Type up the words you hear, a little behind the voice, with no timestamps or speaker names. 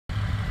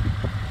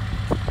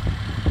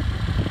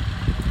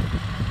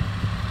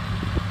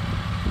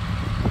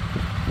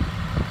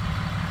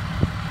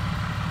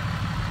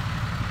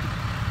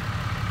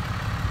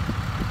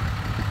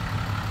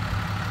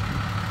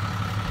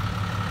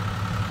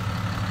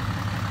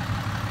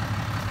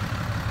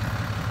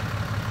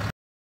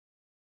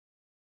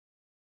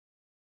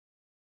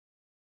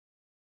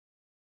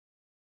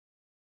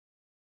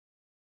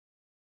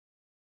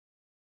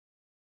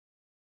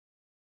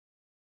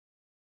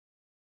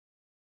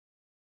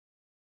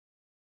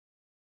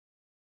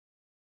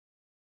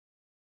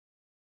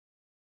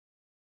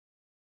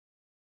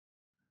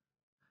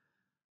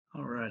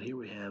All right, here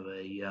we have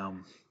a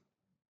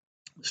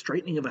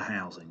straightening of a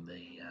housing.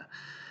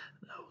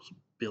 I was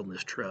building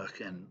this truck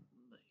and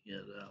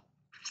it,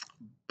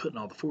 putting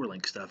all the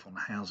four-link stuff on the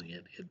housing.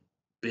 It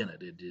bent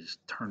it. It just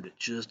turned it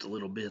just a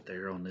little bit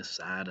there on this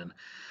side. And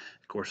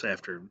of course,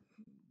 after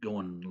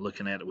going and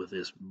looking at it with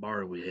this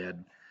bar we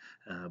had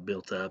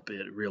built up,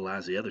 it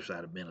realized the other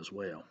side had bent as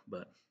well.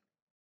 But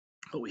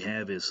what we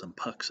have is some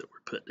pucks that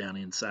were put down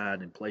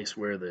inside in place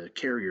where the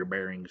carrier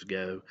bearings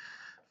go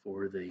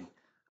for the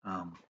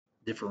um,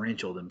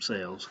 differential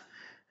themselves.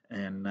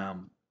 And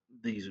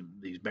these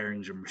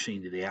bearings are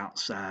machined to the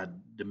outside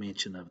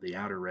dimension of the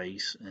outer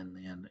race, and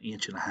then 1.5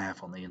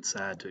 inches on the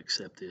inside to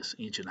accept this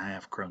 1.5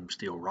 inch chrome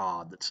steel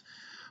rod that's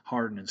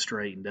hardened and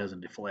straight and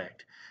doesn't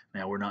deflect.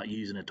 Now we're not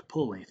using it to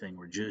pull anything;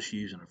 we're just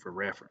using it for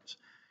reference.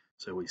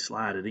 So we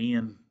slide it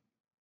in.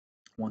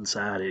 One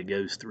side it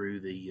goes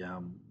through the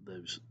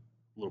those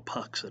little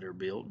pucks that are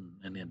built,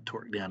 and then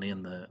torque down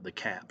in the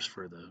caps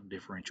for the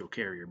differential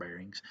carrier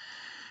bearings,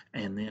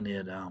 and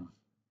then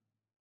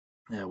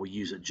we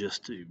use it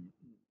just to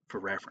for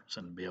reference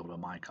and be able to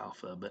mic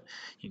off of. But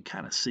you can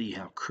kind of see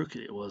how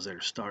crooked it was there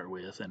to start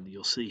with, and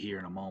you'll see here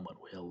in a moment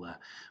we'll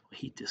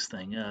heat this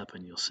thing up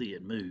and you'll see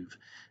it move,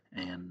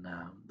 and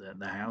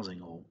the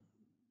housing will.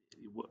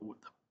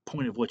 The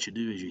point of what you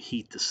do is you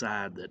heat the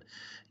side that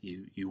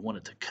you want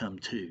it to come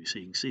to. So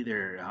you can see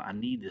there, I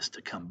need this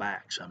to come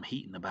back, so I'm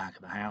heating the back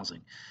of the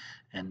housing,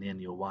 and then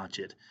you'll watch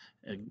it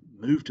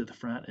move to the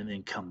front and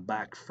then come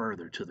back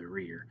further to the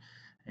rear.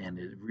 And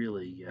it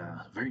really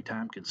very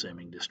time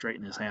consuming to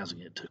straighten this housing.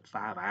 It took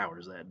 5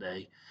 hours that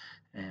day,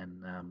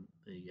 and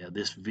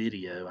this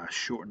video I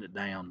shortened it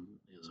down.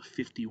 It was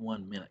a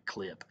 51-minute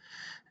clip,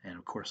 and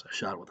of course I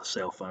shot it with a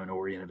cell phone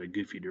oriented a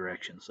goofy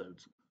direction, so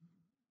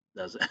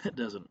it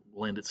doesn't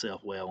lend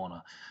itself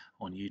well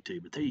on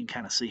YouTube. But there you can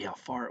kind of see how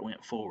far it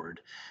went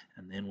forward,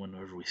 and then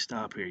whenever we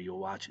stop here, you'll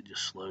watch it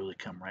just slowly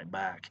come right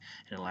back,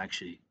 and it'll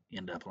actually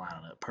end up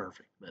lining up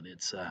perfect. But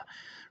it's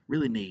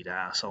really neat.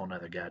 I saw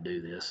another guy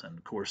do this, and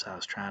of course I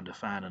was trying to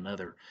find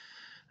another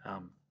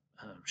um,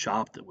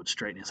 shop that would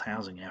straighten his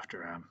housing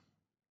after I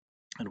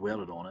had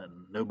welded on it,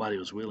 and nobody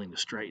was willing to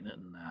straighten it.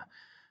 And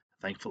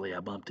thankfully, I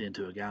bumped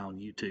into a guy on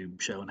YouTube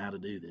showing how to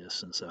do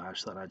this, and so I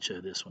just thought I'd show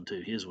this one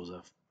too. His was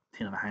a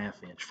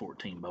 10.5 inch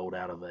 14 bolt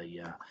out of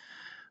a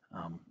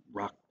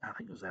rock. I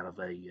think it was out of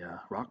a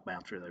rock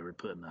bouncer. They were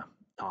putting a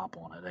top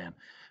on it, and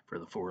for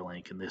the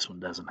 4-link, and this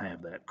one doesn't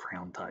have that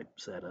crown type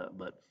setup,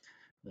 but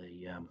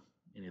the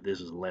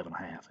this is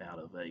 11.5 out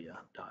of a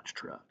Dodge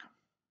truck.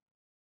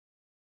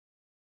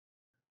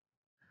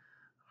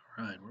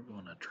 All right, we're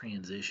going to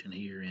transition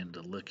here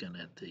into looking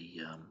at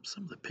the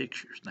some of the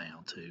pictures now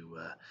to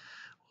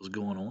what's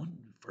going on.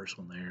 First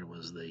one there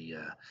was the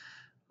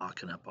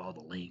mocking up all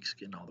the links,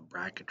 getting all the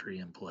bracketry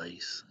in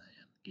place,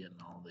 and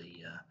getting all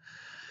the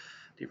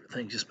different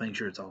things, just making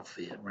sure it's all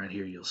fit. Right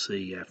here you'll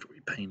see after we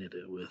painted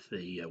it with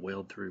the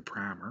weld through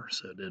primer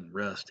so it didn't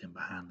rust in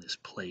behind this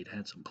plate. I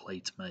had some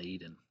plates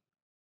made and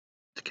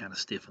to kind of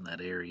stiffen that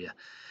area.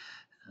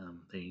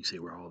 There you can see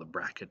where all the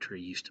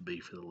bracketry used to be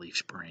for the leaf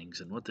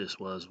springs, and what this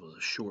was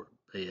a short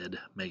bed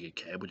Mega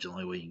Cab, which is the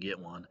only way you can get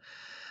one.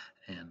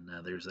 And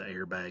there's the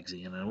airbags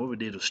in, and what we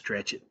did was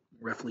stretch it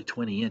roughly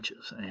 20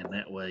 inches, and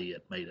that way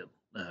it made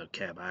it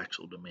cab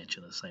axle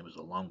dimension the same as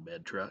a long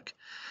bed truck.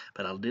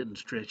 But I didn't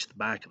stretch the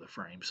back of the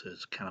frame, so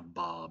it's kind of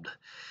bobbed.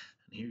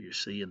 And here you're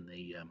seeing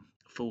the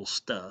full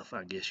stuff,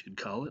 I guess you'd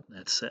call it.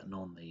 That's sitting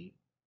on the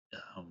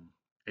um,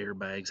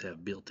 airbags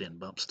have built-in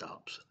bump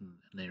stops, and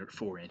they're at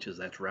 4 inches.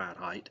 That's ride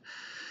height.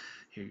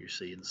 Here you're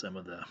seeing some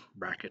of the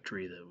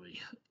bracketry that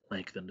we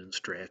lengthened and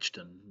stretched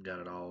and got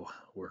it all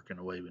working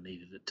the way we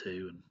needed it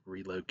to and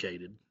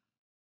relocated.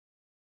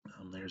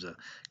 There's a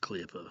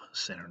clip of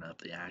centering up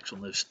the axle.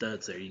 And those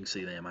studs there, you can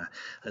see them.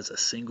 That's a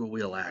single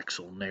wheel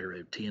axle,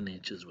 narrow 10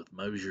 inches with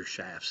Moser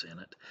shafts in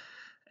it,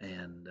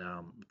 and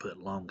put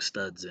long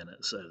studs in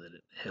it so that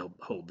it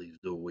helped hold these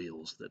dual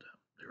wheels that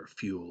they're a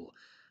fuel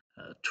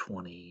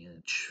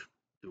 20-inch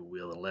dual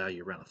wheel, allow you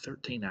to run a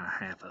 13.5,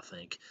 I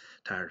think,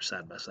 tires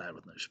side by side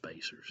with no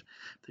spacers.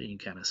 Then you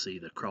can kind of see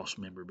the cross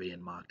member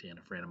being mocked in.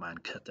 A friend of mine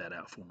cut that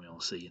out for me on a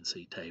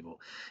CNC table.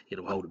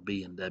 It'll hold a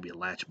B&W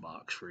latch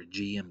box for a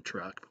GM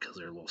truck because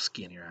they're a little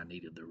skinnier. I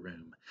needed the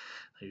room.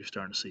 Now you're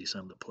starting to see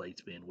some of the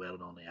plates being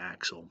welded on the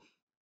axle,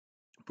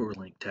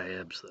 4-link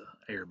tabs,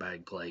 the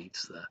airbag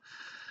plates, the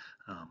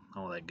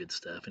all that good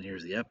stuff. And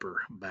here's the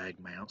upper bag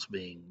mounts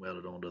being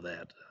welded onto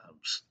that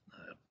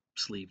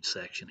sleeved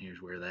section.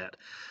 Here's where that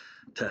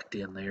tucked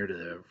in there to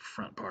the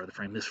front part of the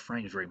frame. This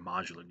frame is very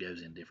modular,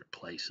 goes in different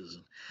places.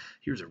 And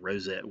here's a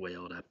rosette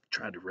weld. I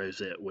tried to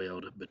rosette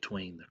weld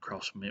between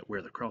the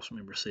where the cross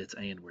member sits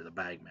and where the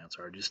bag mounts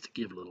are, just to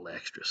give a little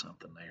extra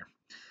something there.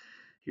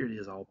 Here it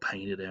is all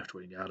painted after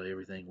we got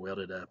everything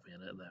welded up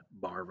in it. That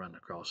bar running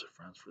across the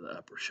fronts for the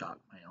upper shock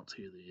mounts.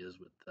 Here it is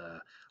with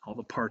all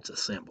the parts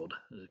assembled.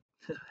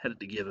 Had it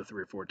together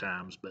 3 or 4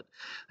 times, but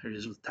there it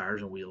is with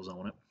tires and wheels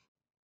on it.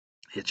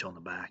 Hitch on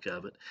the back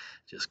of it,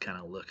 just kind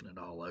of looking it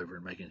all over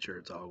and making sure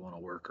it's all going to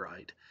work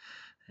right.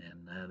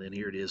 And then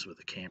here it is with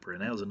the camper,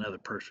 and that was another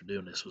perk for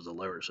doing this was the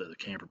lower, so the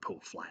camper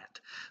pulled flat,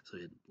 so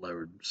it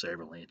lowered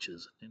several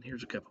inches. And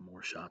here's a couple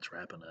more shots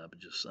wrapping up,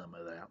 just some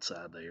of the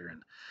outside there,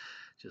 and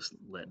just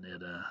letting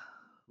it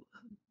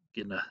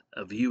getting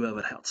a view of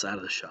it outside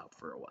of the shop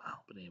for a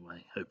while. But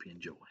anyway, hope you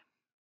enjoy.